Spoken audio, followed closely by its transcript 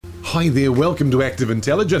Hi there, welcome to Active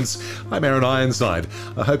Intelligence. I'm Aaron Ironside.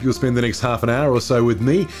 I hope you'll spend the next half an hour or so with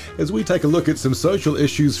me as we take a look at some social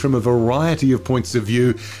issues from a variety of points of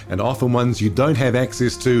view, and often ones you don't have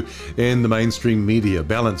access to in the mainstream media.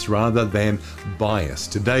 Balance rather than bias.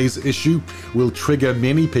 Today's issue will trigger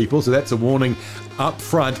many people, so that's a warning up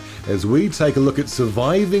front as we take a look at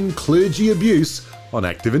surviving clergy abuse on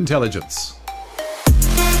Active Intelligence.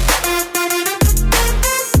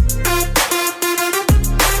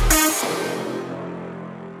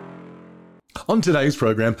 On today's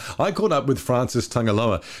program, I caught up with Frances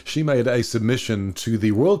Tagaloa. She made a submission to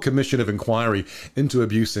the Royal Commission of Inquiry into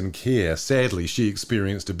Abuse in Care. Sadly, she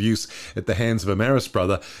experienced abuse at the hands of a Marist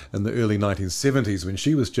Brother in the early 1970s when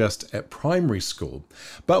she was just at primary school.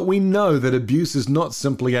 But we know that abuse is not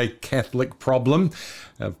simply a Catholic problem.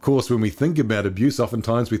 Of course, when we think about abuse,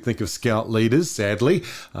 oftentimes we think of Scout leaders, sadly.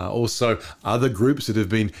 Also, other groups that have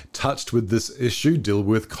been touched with this issue,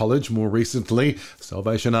 Dilworth College more recently,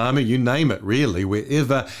 Salvation Army, you name it, really.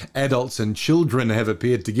 Wherever adults and children have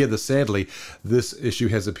appeared together, sadly, this issue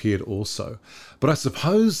has appeared also. But I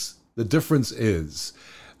suppose the difference is,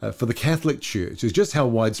 for the Catholic Church, is just how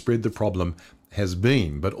widespread the problem has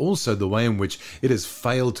been, but also the way in which it has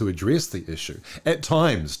failed to address the issue. At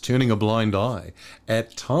times, turning a blind eye.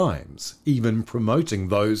 At times, even promoting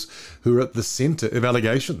those who are at the centre of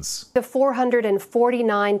allegations. The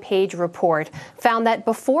 449-page report found that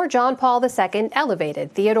before John Paul II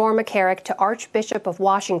elevated Theodore McCarrick to Archbishop of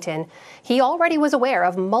Washington, he already was aware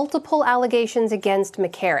of multiple allegations against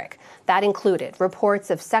McCarrick. That included reports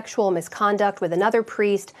of sexual misconduct with another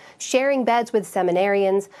priest, sharing beds with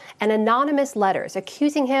seminarians, and anonymous letters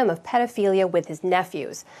accusing him of pedophilia with his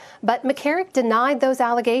nephews. But McCarrick denied those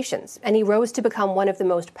allegations, and he rose to become one of the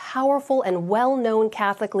most powerful and well-known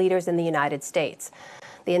Catholic leaders in the United States.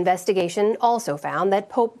 The investigation also found that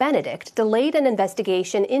Pope Benedict delayed an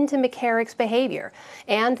investigation into McCarrick's behavior,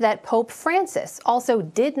 and that Pope Francis also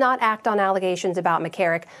did not act on allegations about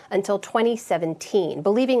McCarrick until 2017,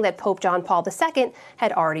 believing that Pope John Paul II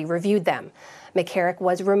had already reviewed them. McCarrick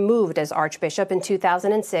was removed as Archbishop in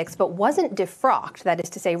 2006, but wasn't defrocked, that is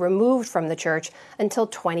to say removed from the church, until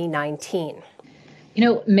 2019. You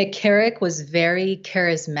know, McCarrick was very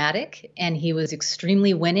charismatic and he was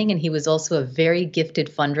extremely winning, and he was also a very gifted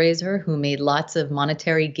fundraiser who made lots of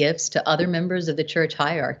monetary gifts to other members of the church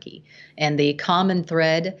hierarchy. And the common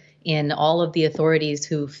thread in all of the authorities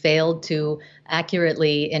who failed to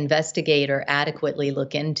accurately investigate or adequately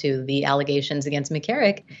look into the allegations against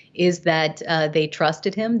McCarrick is that they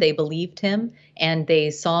trusted him, they believed him, and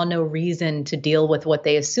they saw no reason to deal with what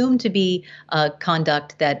they assumed to be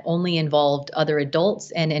conduct that only involved other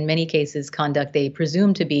adults, and in many cases conduct they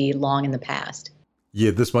presumed to be long in the past.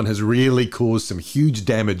 Yeah, this one has really caused some huge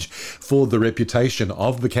damage for the reputation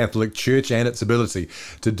of the Catholic Church and its ability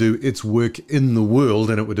to do its work in the world,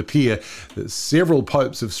 and it would appear that several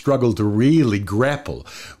popes have struggled to really grapple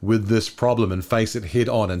with this problem and face it head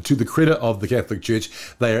on. And to the credit of the Catholic Church,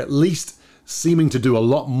 they are at least seeming to do a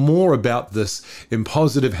lot more about this in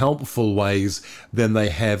positive, helpful ways than they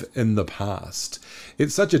have in the past.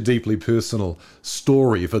 It's such a deeply personal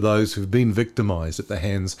story for those who've been victimised at the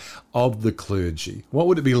hands of the clergy. What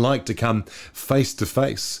would it be like to come face to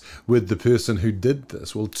face with the person who did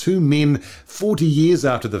this? Well, two men 40 years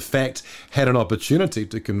after the fact had an opportunity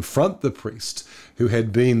to confront the priest who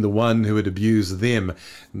had been the one who had abused them.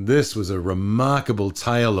 This was a remarkable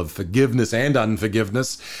tale of forgiveness and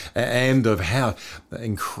unforgiveness, and of how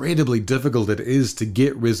incredibly difficult it is to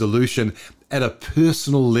get resolution at a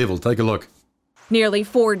personal level. Take a look. Nearly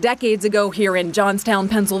 4 decades ago here in Johnstown,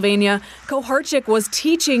 Pennsylvania, Koharchik was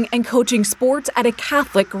teaching and coaching sports at a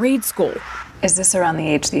Catholic grade school. Is this around the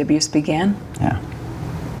age the abuse began? Yeah.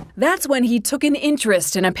 That's when he took an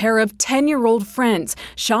interest in a pair of 10-year-old friends,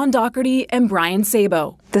 Sean Doherty and Brian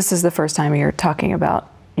Sabo. This is the first time you're talking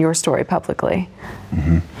about your story publicly.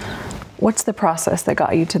 Mm-hmm. What's the process that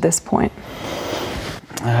got you to this point?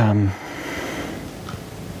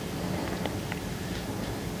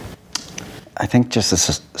 I think just the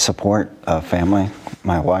support of family,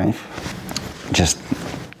 my wife, just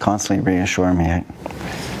constantly reassuring me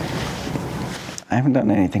I haven't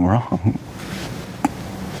done anything wrong.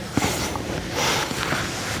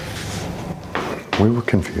 We were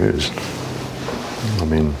confused. I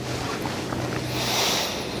mean,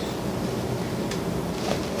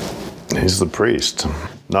 he's the priest.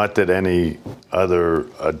 Not that any other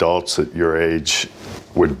adults at your age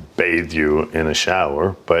would bathe you in a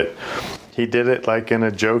shower, but he did it like in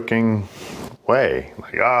a joking way.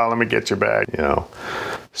 Like, oh, let me get your bag, you know.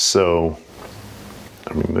 So,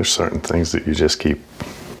 I mean, there's certain things that you just keep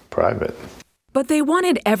private. But they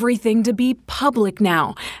wanted everything to be public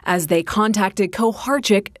now, as they contacted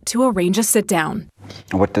Koharchik to arrange a sit-down.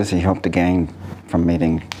 What does he hope to gain from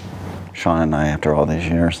meeting Sean and I after all these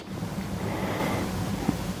years?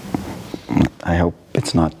 I hope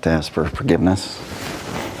it's not to ask for forgiveness.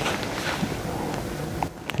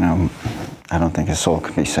 You know, I don't think his soul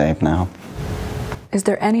can be saved now. Is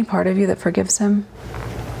there any part of you that forgives him?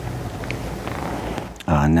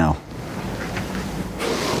 No.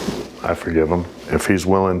 I forgive him. If he's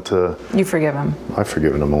willing to... You forgive him? I've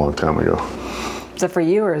forgiven him a long time ago. Is that for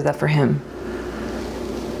you or is that for him?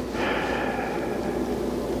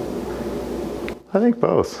 I think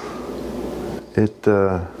both.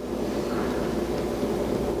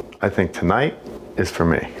 I think tonight is for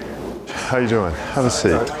me. How you doing? Have a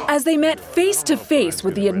seat. As they met face to face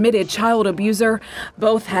with the admitted child abuser,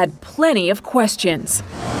 both had plenty of questions.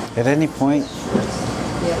 At any point,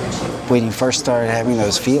 when you first started having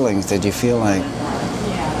those feelings, did you feel like,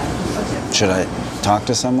 should I talk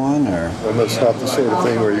to someone, or? And that's not the sort of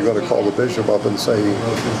thing where you're going to call the bishop up and say,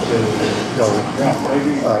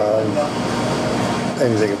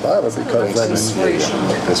 anything about it, because then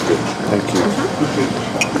that's good. Thank you.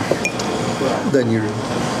 Then you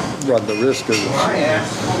run the risk of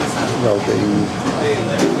being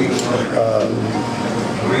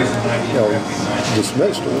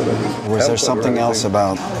dismissed or whatever. Was there something else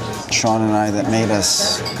about Sean and I that made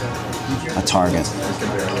us a target?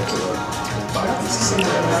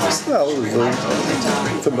 Well, it was a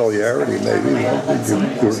familiarity, maybe. You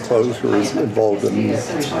were close, you were involved in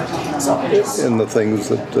the things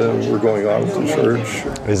that were going on at the church.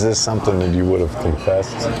 Is this something that you would have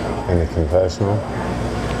confessed in the confessional?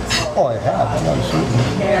 Oh, I have, absolutely.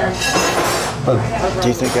 But do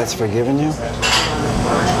you think that's forgiven you?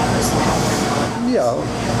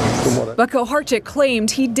 yeah. But Koharchik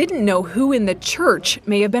claimed he didn't know who in the church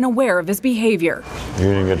may have been aware of his behavior. You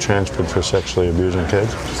didn't get transferred for sexually abusing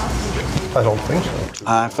kids? I don't think so.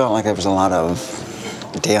 I felt like there was a lot of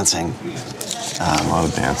dancing. A lot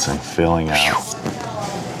of dancing, feeling out.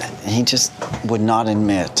 He just would not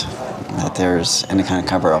admit that there's any kind of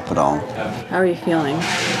cover-up at all. How are you feeling?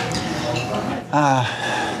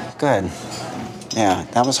 Good. Yeah,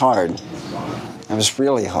 that was hard. That was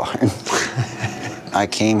really hard. I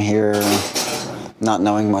came here not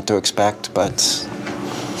knowing what to expect, but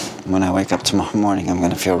when I wake up tomorrow morning, I'm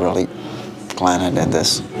going to feel really glad I did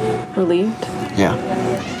this. Relieved? Yeah.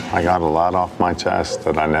 I got a lot off my chest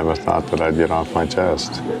that I never thought that I'd get off my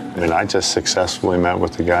chest. And I just successfully met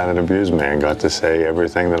with the guy that abused me and got to say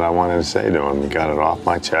everything that I wanted to say to him. Got it off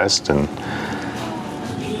my chest, and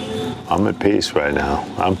I'm at peace right now.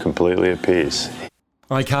 I'm completely at peace.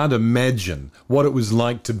 I can't imagine what it was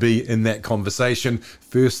like to be in that conversation,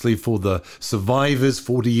 firstly for the survivors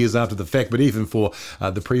 40 years after the fact, but even for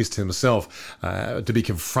the priest himself, to be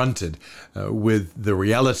confronted with the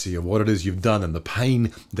reality of what it is you've done and the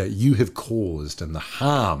pain that you have caused and the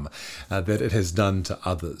harm that it has done to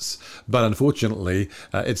others. But unfortunately,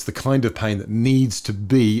 it's the kind of pain that needs to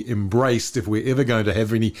be embraced if we're ever going to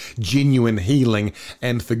have any genuine healing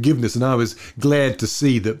and forgiveness. And I was glad to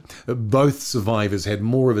see that both survivors had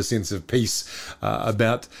more of a sense of peace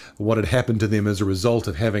about what had happened to them as a result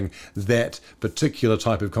of having that particular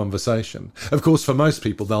type of conversation. Of course, for most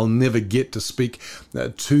people, they'll never get to speak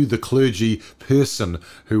to the clergy person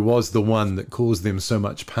who was the one that caused them so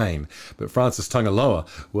much pain. But Frances Tagaloa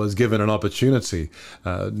was given an opportunity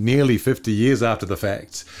nearly 50 years after the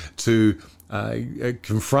fact to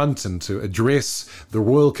confront and to address the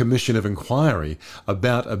Royal Commission of Inquiry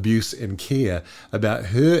about abuse and care, about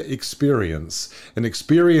her experience, an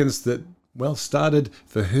experience that, well, started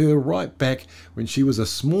for her right back when she was a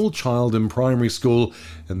small child in primary school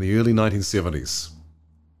in the early 1970s.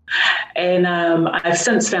 And I've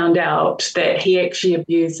since found out that he actually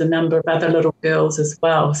abused a number of other little girls as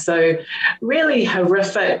well. So really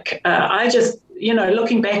horrific. I just,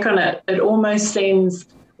 looking back on it, it almost seems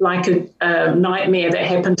like a nightmare that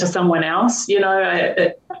happened to someone else.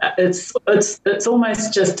 It's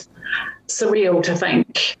almost just surreal to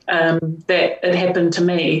think that it happened to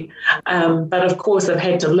me. But of course, I've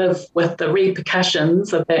had to live with the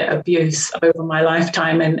repercussions of that abuse over my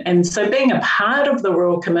lifetime. And so being a part of the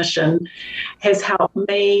Royal Commission has helped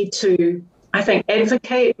me to, I think,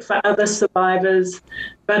 advocate for other survivors,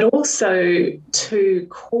 but also to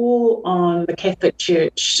call on the Catholic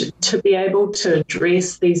Church to be able to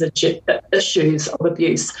address these issues of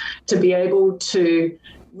abuse, to be able to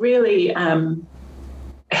really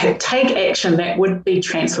take action that would be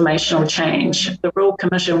transformational change. The Royal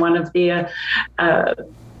Commission, one of their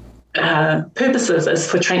purposes is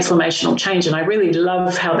for transformational change. And I really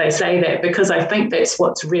love how they say that, because I think that's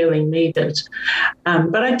what's really needed.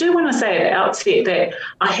 But I do want to say at the outset that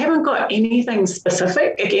I haven't got anything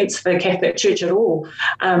specific against the Catholic Church at all.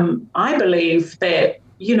 I believe that,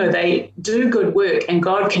 they do good work and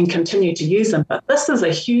God can continue to use them. But this is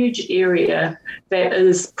a huge area that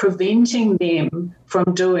is preventing them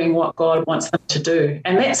from doing what God wants them to do.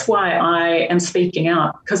 And that's why I am speaking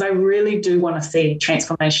out, because I really do want to see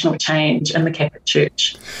transformational change in the Catholic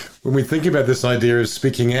Church. When we think about this idea of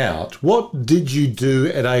speaking out, what did you do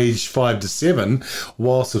at age 5 to 7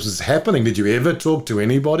 whilst this was happening? Did you ever talk to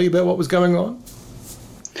anybody about what was going on?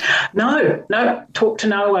 No, talked to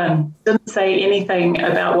no one. Didn't say anything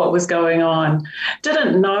about what was going on.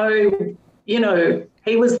 Didn't know,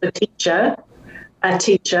 he was a teacher,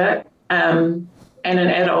 and an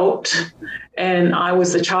adult, and I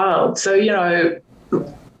was a child. So,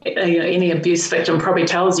 any abuse victim probably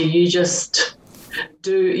tells you, you just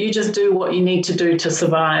do what you need to do to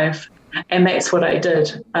survive. And that's what I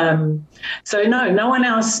did. So no one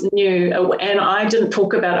else knew. And I didn't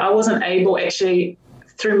talk about it. I wasn't able, actually,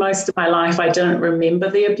 through most of my life, I didn't remember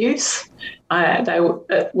the abuse.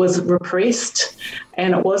 It was repressed.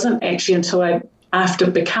 And it wasn't actually until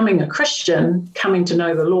after becoming a Christian, coming to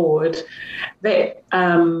know the Lord, that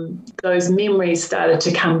those memories started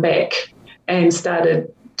to come back and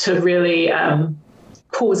started to really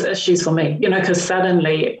cause issues for me, because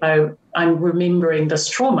suddenly I'm remembering this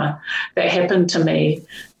trauma that happened to me.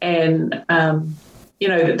 And,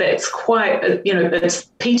 that's quite, it's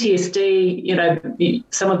PTSD,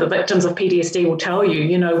 some of the victims of PTSD will tell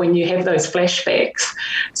you, when you have those flashbacks,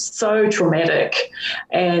 so traumatic.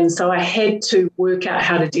 And so I had to work out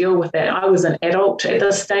how to deal with that. I was an adult at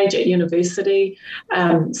this stage at university.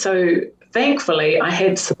 So thankfully, I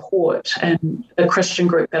had support in a Christian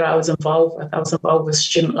group that I was involved with. I was involved with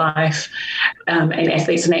Student Life and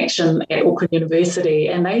Athletes in Action at Auckland University,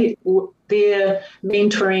 and their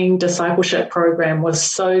mentoring discipleship program was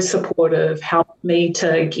so supportive, helped me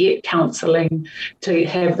to get counselling, to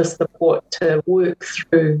have the support to work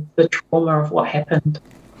through the trauma of what happened.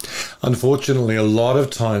 Unfortunately, a lot of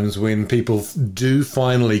times when people do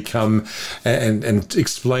finally come and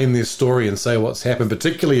explain their story and say what's happened,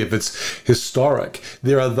 particularly if it's historic,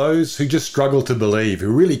 there are those who just struggle to believe,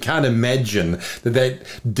 who really can't imagine that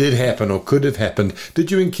did happen or could have happened.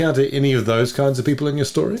 Did you encounter any of those kinds of people in your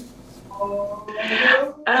story?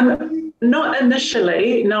 Not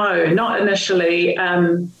initially. No, not initially.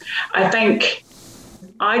 I think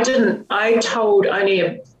I told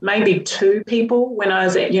only maybe 2 people when I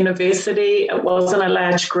was at university. It wasn't a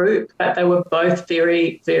large group, but they were both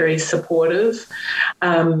very, very supportive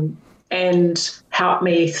and helped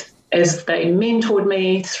me as they mentored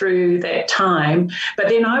me through that time. But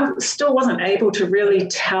then I still wasn't able to really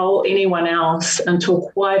tell anyone else until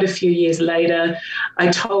quite a few years later. I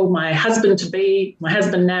told my husband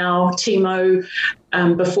now, Timo,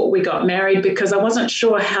 before we got married, because I wasn't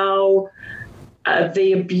sure how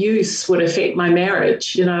the abuse would affect my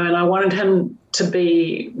marriage, and I wanted him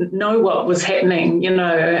to know what was happening,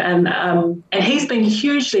 and he's been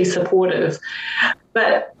hugely supportive.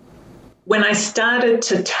 But when I started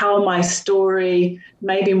to tell my story,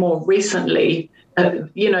 maybe more recently,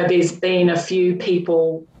 there's been a few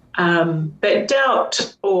people that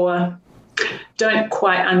doubt or don't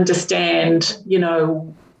quite understand,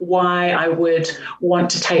 why I would want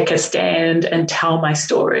to take a stand and tell my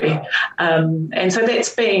story. And so that's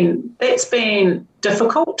been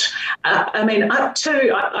difficult. I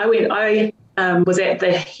was at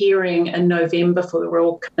the hearing in November for the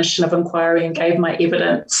Royal Commission of Inquiry and gave my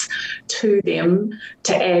evidence to them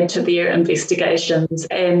to add to their investigations.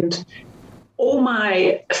 And all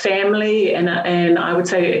my family and I would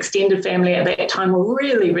say extended family at that time were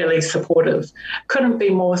really, really supportive. Couldn't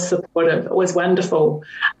be more supportive. It was wonderful.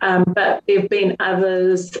 But there have been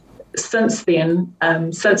others since then,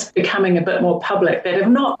 since becoming a bit more public, that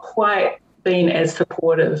have not quite been as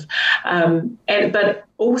supportive. But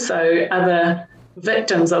also other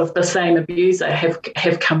victims of the same abuser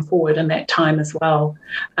have come forward in that time as well.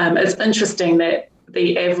 It's interesting that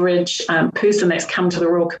the average person that's come to the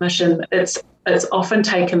Royal Commission, it's often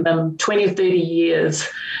taken them 20 or 30 years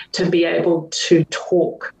to be able to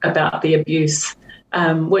talk about the abuse,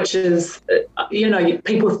 which is,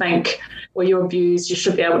 people think, well, you're abused, you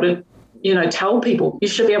should be able to, tell people. You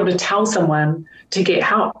should be able to tell someone to get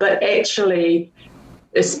help. But actually,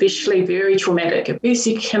 especially very traumatic abuse,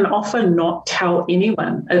 you can often not tell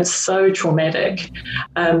anyone. It's so traumatic.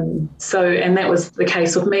 And that was the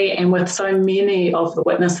case with me and with so many of the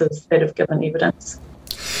witnesses that have given evidence.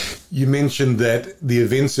 You mentioned that the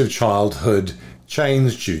events of childhood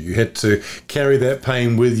changed you. You had to carry that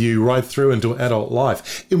pain with you right through into adult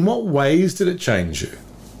life. In what ways did it change you?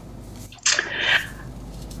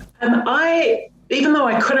 Even though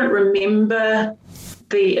I couldn't remember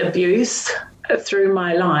the abuse through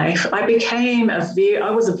my life, I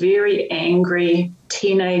was a very angry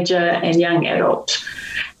teenager and young adult.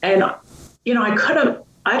 And,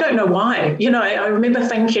 I don't know why. I remember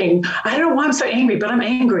thinking, I don't know why I'm so angry, but I'm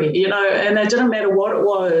angry, and it didn't matter what it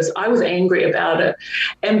was. I was angry about it.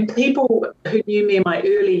 And people who knew me in my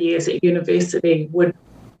early years at university would,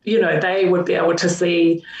 they would be able to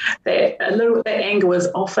see that that anger was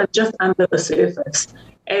often just under the surface.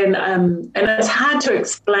 And it's hard to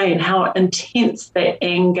explain how intense that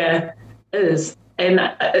anger is. And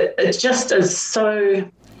it just is so...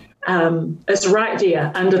 it's right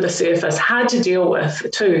there under the surface, hard to deal with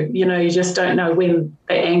too. You just don't know when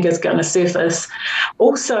the anger is going to surface.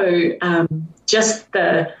 Also, just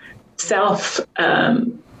the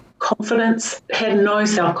self-confidence, had no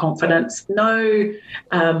self-confidence,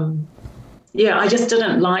 I just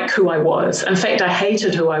didn't like who I was. In fact, I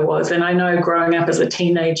hated who I was. And I know growing up as a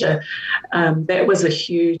teenager, that was a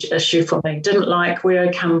huge issue for me. Didn't like where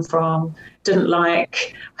I come from, didn't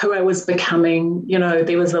like who I was becoming.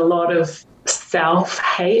 There was a lot of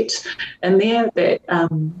self-hate in there that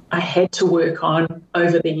I had to work on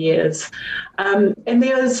over the years. And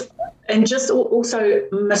just also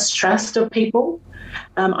mistrust of people.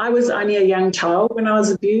 I was only a young child when I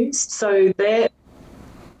was abused, so that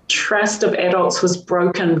trust of adults was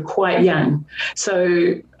broken quite young.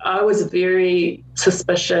 So I was very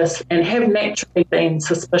suspicious and have naturally been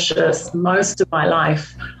suspicious most of my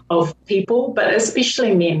life of people, but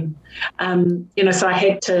especially men. So I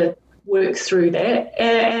had to work through that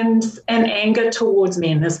and anger towards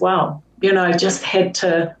men as well. Just had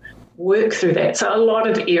to work through that. So a lot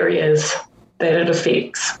of areas that it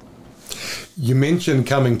affects. You mentioned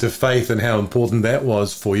coming to faith and how important that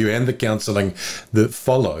was for you and the counselling that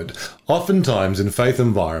followed. Oftentimes in faith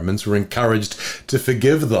environments, we're encouraged to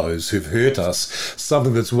forgive those who've hurt us,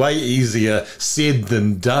 something that's way easier said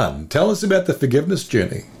than done. Tell us about the forgiveness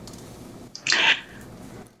journey.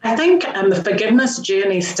 I think the forgiveness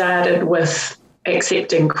journey started with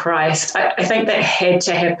accepting Christ. I think that had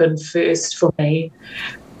to happen first for me.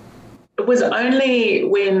 It was only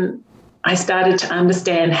when I started to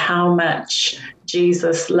understand how much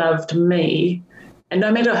Jesus loved me, and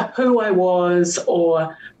no matter who I was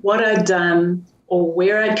or what I'd done or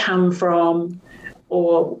where I'd come from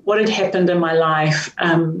or what had happened in my life,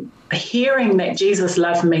 hearing that Jesus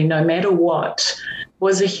loved me no matter what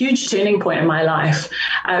was a huge turning point in my life,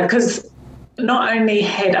 because not only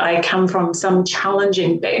had I come from some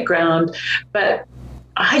challenging background, but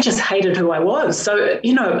I just hated who I was. So,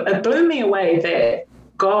 it blew me away that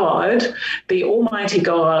God, the Almighty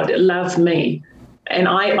God, loved me. And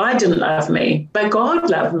I didn't love me, but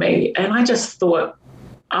God loved me. And I just thought,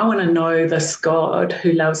 I want to know this God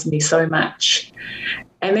who loves me so much.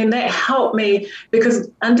 And then that helped me,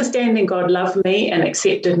 because understanding God loved me and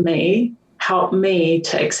accepted me helped me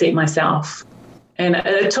to accept myself. And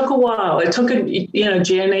it took a while. It took a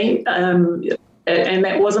journey, and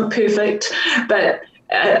that wasn't perfect, but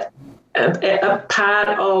a part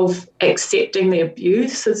of accepting the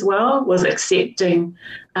abuse as well was accepting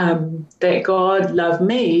that God loved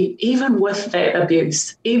me, even with that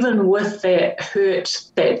abuse, even with that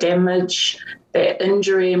hurt, that damage, that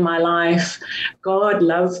injury in my life. God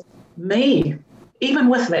loved me, even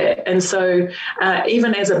with that. And so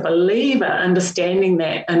even as a believer, understanding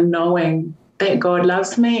that and knowing that God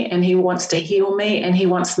loves me and he wants to heal me and he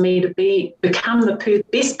wants me to become the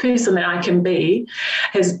best person that I can be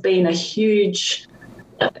has been a huge,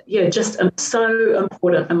 just so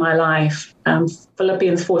important in my life.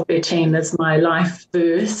 Philippians 4:13 is my life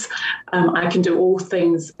verse. I can do all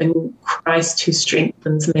things in Christ who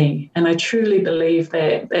strengthens me. And I truly believe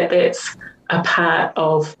that that's a part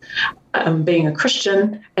of being a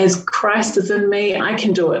Christian. As Christ is in me, I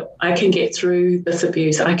can do it. I can get through this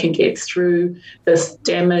abuse. I can get through this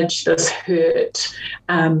damage, this hurt,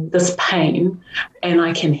 this pain, and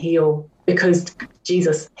I can heal because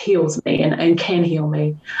Jesus heals me and can heal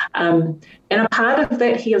me. And a part of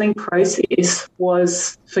that healing process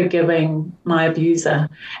was forgiving my abuser.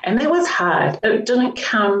 And that was hard. It didn't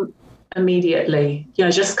come immediately.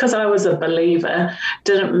 Just because I was a believer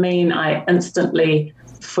didn't mean I instantly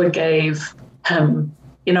forgave him.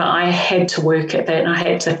 I had to work at that and I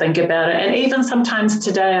had to think about it. And even sometimes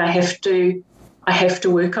today I have to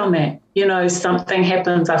work on that. Something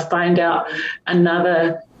happens, I find out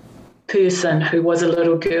another person who was a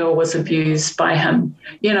little girl was abused by him.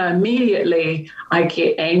 Immediately I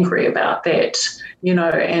get angry about that,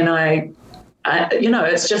 and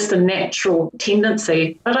it's just a natural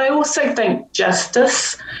tendency. But I also think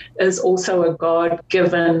justice is also a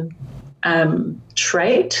God-given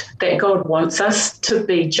trait, that God wants us to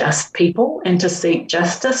be just people and to seek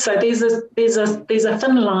justice. So there's a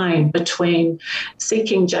thin line between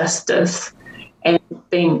seeking justice and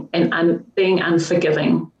being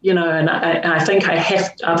unforgiving, and I think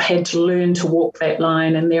I've had to learn to walk that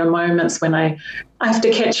line. And there are moments when I have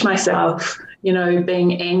to catch myself,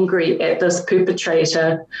 being angry at this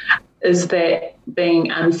perpetrator. Is that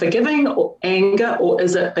being unforgiving or anger, or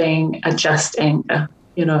is it being a just anger?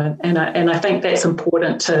 And I think that's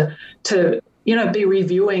important to be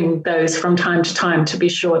reviewing those from time to time to be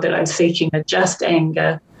sure that I'm seeking a just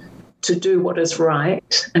anger to do what is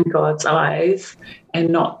right in God's eyes, and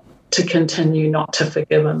not to continue not to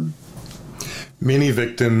forgive him. Many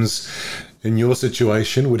victims in your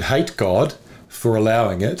situation would hate God for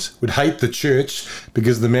allowing it, would hate the church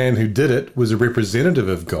because the man who did it was a representative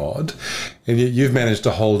of God, and yet you've managed to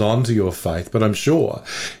hold on to your faith. But I'm sure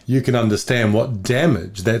you can understand what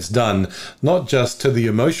damage that's done, not just to the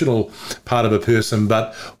emotional part of a person,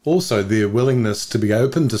 but also their willingness to be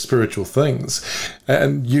open to spiritual things.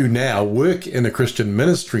 And you now work in a Christian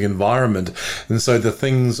ministry environment, and so the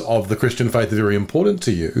things of the Christian faith are very important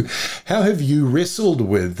to you. How have you wrestled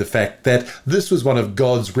with the fact that this was one of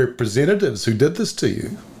God's representatives who did this to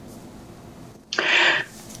you?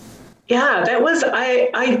 Yeah, that was,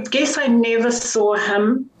 I guess I never saw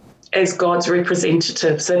him as God's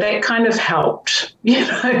representative. So that kind of helped.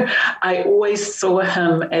 I always saw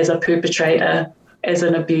him as a perpetrator, as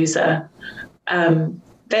an abuser.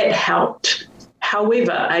 That helped.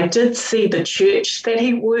 However, I did see the church that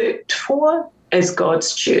he worked for as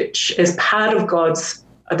God's church, as part of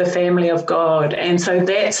the family of God. And so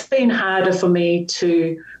that's been harder for me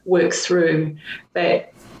to work through, that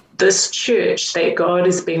this church that God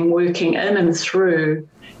has been working in and through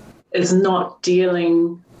is not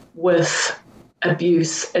dealing with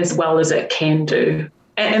abuse as well as it can do.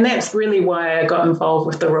 And that's really why I got involved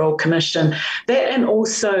with the Royal Commission. That, and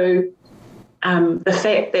also the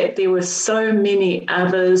fact that there were so many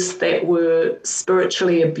others that were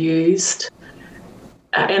spiritually abused,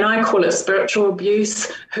 and I call it spiritual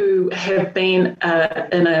abuse, who have been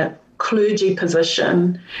in a clergy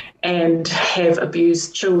position and have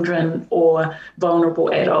abused children or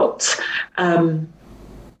vulnerable adults. And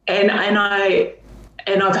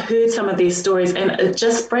I've heard some of these stories, and it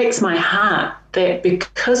just breaks my heart that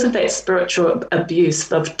because of that spiritual abuse,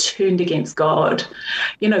 they've turned against God.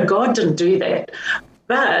 God didn't do that.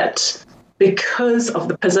 But because of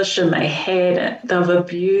the position they had, they've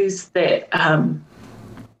abused that,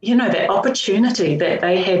 that opportunity that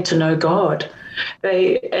they had to know God.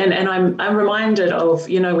 I'm reminded of,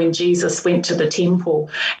 when Jesus went to the temple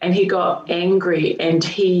and he got angry and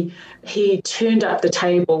he turned up the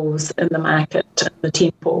tables in the market, in the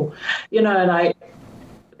temple, and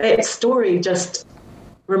that story just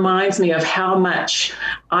reminds me of how much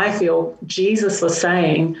I feel Jesus was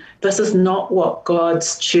saying, this is not what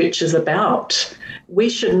God's church is about. We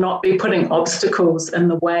should not be putting obstacles in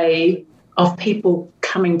the way of people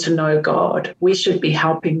coming to know God. We should be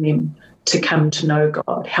helping them to come to know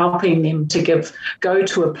God, helping them to go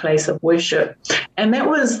to a place of worship. And that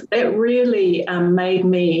really made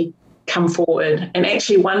me come forward. And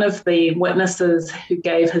actually one of the witnesses who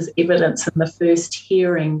gave his evidence in the first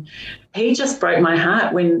hearing, he just broke my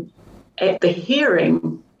heart when at the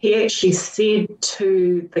hearing, he actually said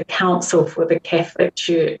to the council for the Catholic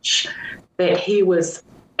Church that he was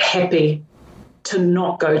happy to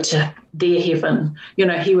not go to their heaven.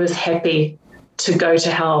 He was happy to go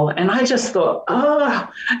to hell. And I just thought,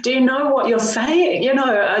 do you know what you're saying?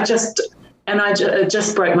 It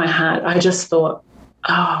just broke my heart. I just thought,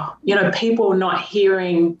 people not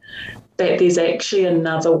hearing that there's actually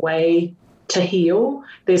another way to heal.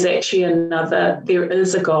 There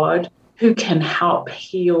is a God who can help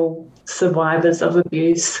heal survivors of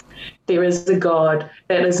abuse. There is a God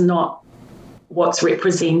that is not what's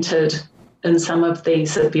represented in some of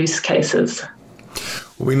these abuse cases.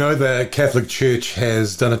 We know the Catholic Church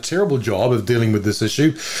has done a terrible job of dealing with this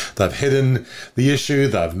issue. They've hidden the issue.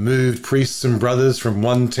 They've moved priests and brothers from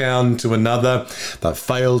one town to another. They've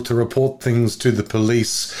failed to report things to the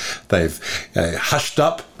police. They've hushed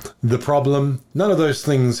up the problem. None of those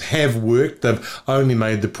things have worked. They've only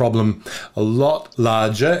made the problem a lot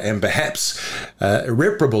larger and perhaps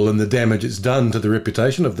irreparable in the damage it's done to the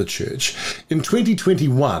reputation of the church. In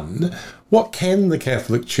 2021, what can the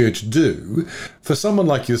Catholic Church do for someone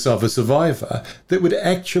like yourself, a survivor, that would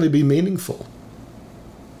actually be meaningful?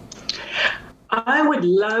 I would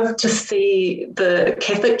love to see the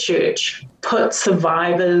Catholic Church put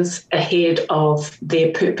survivors ahead of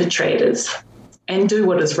their perpetrators and do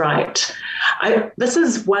what is right. This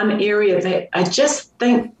is one area that I just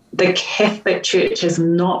think the Catholic Church has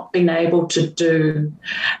not been able to do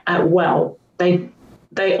well.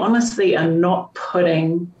 They honestly are not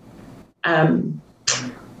putting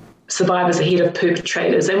survivors ahead of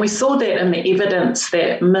perpetrators. And we saw that in the evidence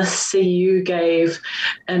that Miss CU gave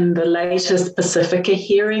in the latest Pacifica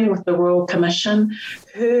hearing with the Royal Commission.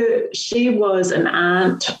 She was an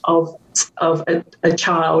aunt of a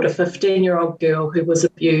child, a 15-year-old girl who was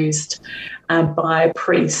abused by a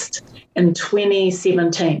priest in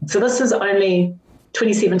 2017. So this is only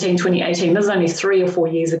 2017, 2018. This is only 3 or 4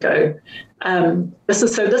 years ago. This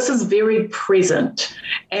is very present.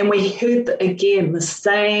 And we heard, again, the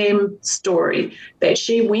same story, that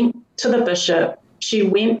she went to the bishop, she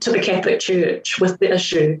went to the Catholic Church with the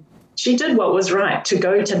issue. She did what was right, to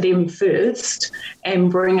go to them first and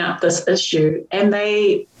bring up this issue. And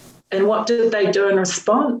what did they do in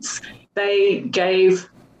response? They gave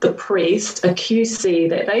the priest a QC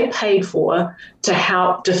that they paid for to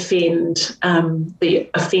help defend the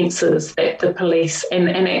offences that the police, and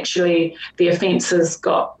actually the offences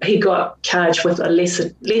he got charged with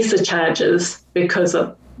lesser charges because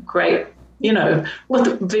of great,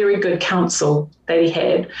 with very good counsel that he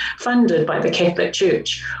had, funded by the Catholic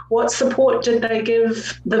Church. What support did they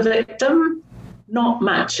give the victim? Not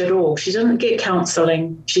much at all. She didn't get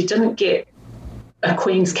counselling. She didn't get a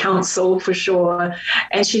Queen's Counsel for sure,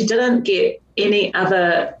 and she didn't get any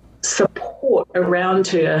other support around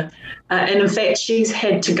her. And in fact, she's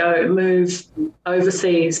had to move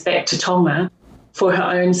overseas back to Tonga for her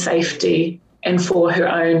own safety and for her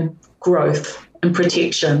own growth and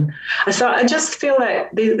protection. So I just feel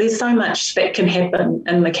like there's so much that can happen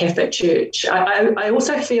in the Catholic Church. I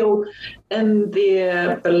also feel in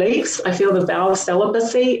their beliefs, I feel the vow of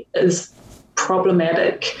celibacy is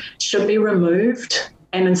problematic, should be removed,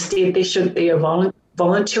 and instead there should be a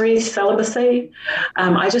voluntary celibacy.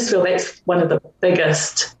 I just feel that's one of the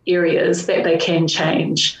biggest areas that they can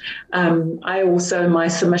change. I also, in my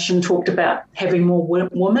submission, talked about having more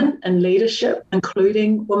women in leadership,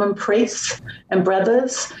 including women priests and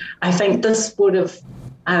brothers. I think this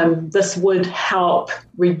would help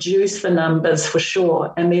reduce the numbers for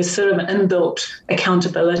sure, and there's sort of an inbuilt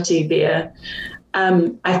accountability there.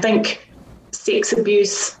 I think sex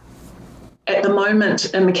abuse at the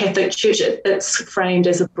moment in the Catholic Church, it's framed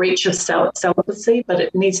as a breach of celibacy, but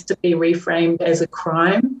it needs to be reframed as a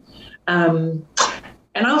crime. And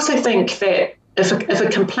I also think that if a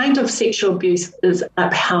complaint of sexual abuse is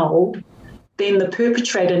upheld, then the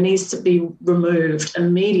perpetrator needs to be removed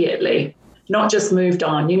immediately, not just moved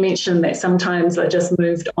on. You mentioned that sometimes they're just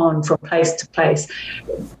moved on from place to place.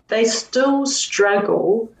 They still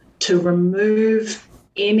struggle to remove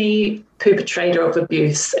any perpetrator of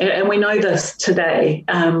abuse. And we know this today.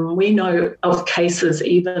 We know of cases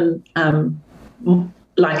even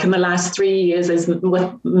like in the last 3 years, as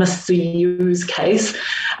with Miss CU's case,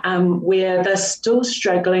 where they're still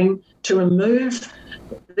struggling to remove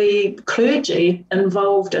the clergy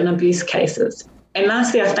involved in abuse cases. And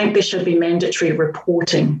lastly, I think there should be mandatory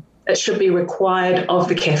reporting. It should be required of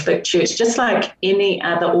the Catholic Church, just like any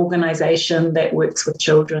other organisation that works with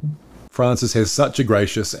children. Frances has such a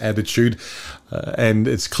gracious attitude, and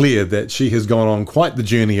it's clear that she has gone on quite the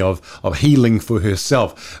journey of healing for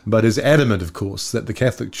herself, but is adamant, of course, that the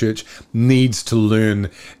Catholic Church needs to learn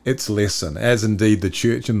its lesson, as indeed the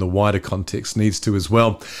Church in the wider context needs to as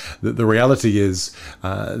well. That the reality is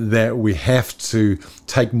that we have to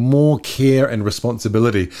take more care and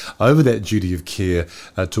responsibility over that duty of care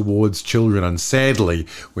towards children, and sadly,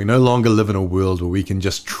 we no longer live in a world where we can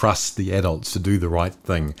just trust the adults to do the right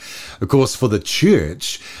thing. Of course, for the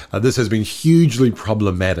Church, this has been hugely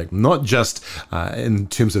problematic, not just in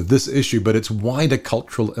terms of this issue, but its wider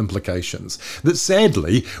cultural implications. That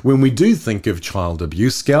sadly, when we do think of child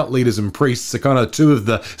abuse, Scout leaders and priests are kind of two of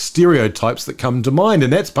the stereotypes that come to mind,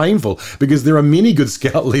 and that's painful because there are many good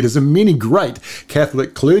Scout leaders and many great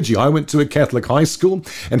Catholic clergy. I went to a Catholic high school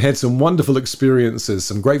and had some wonderful experiences,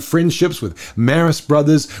 some great friendships with Marist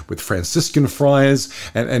Brothers, with Franciscan friars,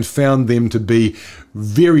 and found them to be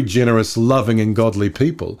very generous, loving and godly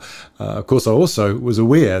people. Of course, I also was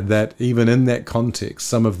aware that even in that context,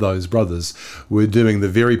 some of those brothers were doing the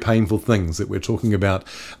very painful things that we're talking about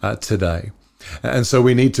today. And so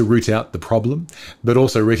we need to root out the problem, but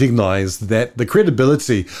also recognize that the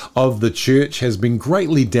credibility of the Church has been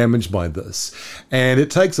greatly damaged by this. And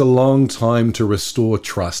it takes a long time to restore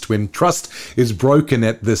trust. When trust is broken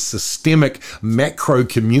at this systemic macro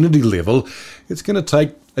community level, it's going to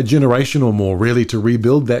take a generation or more really to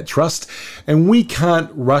rebuild that trust, and we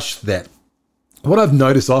can't rush that. What I've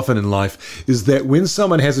noticed often in life is that when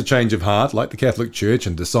someone has a change of heart, like the Catholic Church,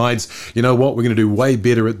 and decides, you know what, we're going to do way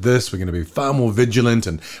better at this, we're going to be far more vigilant,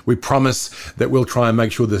 and we promise that we'll try and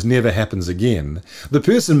make sure this never happens again, the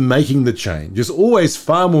person making the change is always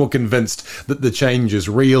far more convinced that the change is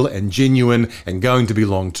real and genuine and going to be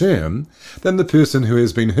long term than the person who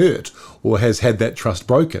has been hurt or has had that trust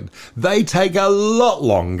broken. They take a lot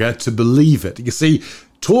longer to believe it. You see,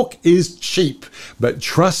 talk is cheap, but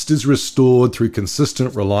trust is restored through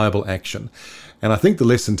consistent, reliable action. And I think the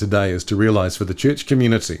lesson today is to realize for the church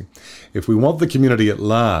community, if we want the community at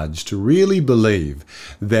large to really believe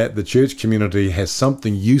that the church community has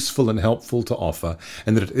something useful and helpful to offer,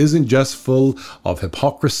 and that it isn't just full of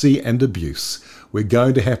hypocrisy and abuse, we're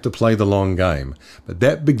going to have to play the long game. But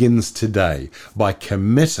that begins today by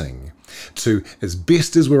committing to, as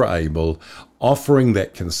best as we're able, offering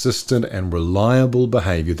that consistent and reliable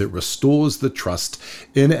behavior that restores the trust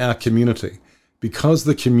in our community, because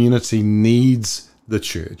the community needs the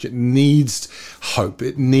church. It needs hope.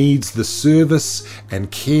 It needs the service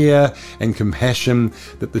and care and compassion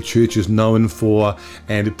that the church is known for,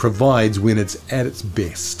 and it provides when it's at its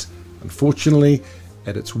best. Unfortunately,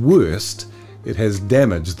 at its worst, it has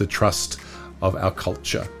damaged the trust of our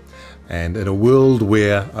culture. And in a world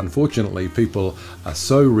where, unfortunately, people are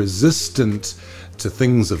so resistant to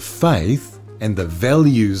things of faith and the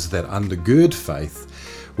values that undergird faith,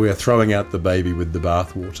 we are throwing out the baby with the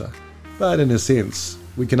bathwater. But in a sense,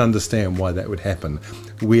 we can understand why that would happen.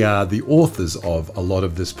 We are the authors of a lot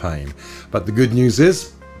of this pain. But the good news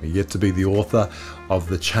is, we're yet to be the author of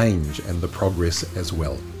the change and the progress as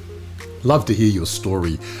well. Love to hear your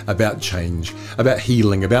story about change, about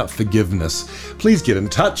healing, about forgiveness. Please get in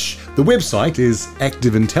touch. The website is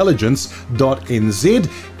activeintelligence.nz,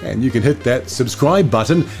 and you can hit that subscribe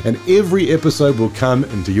button, and every episode will come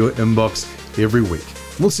into your inbox every week.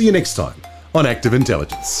 We'll see you next time on Active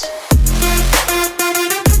Intelligence.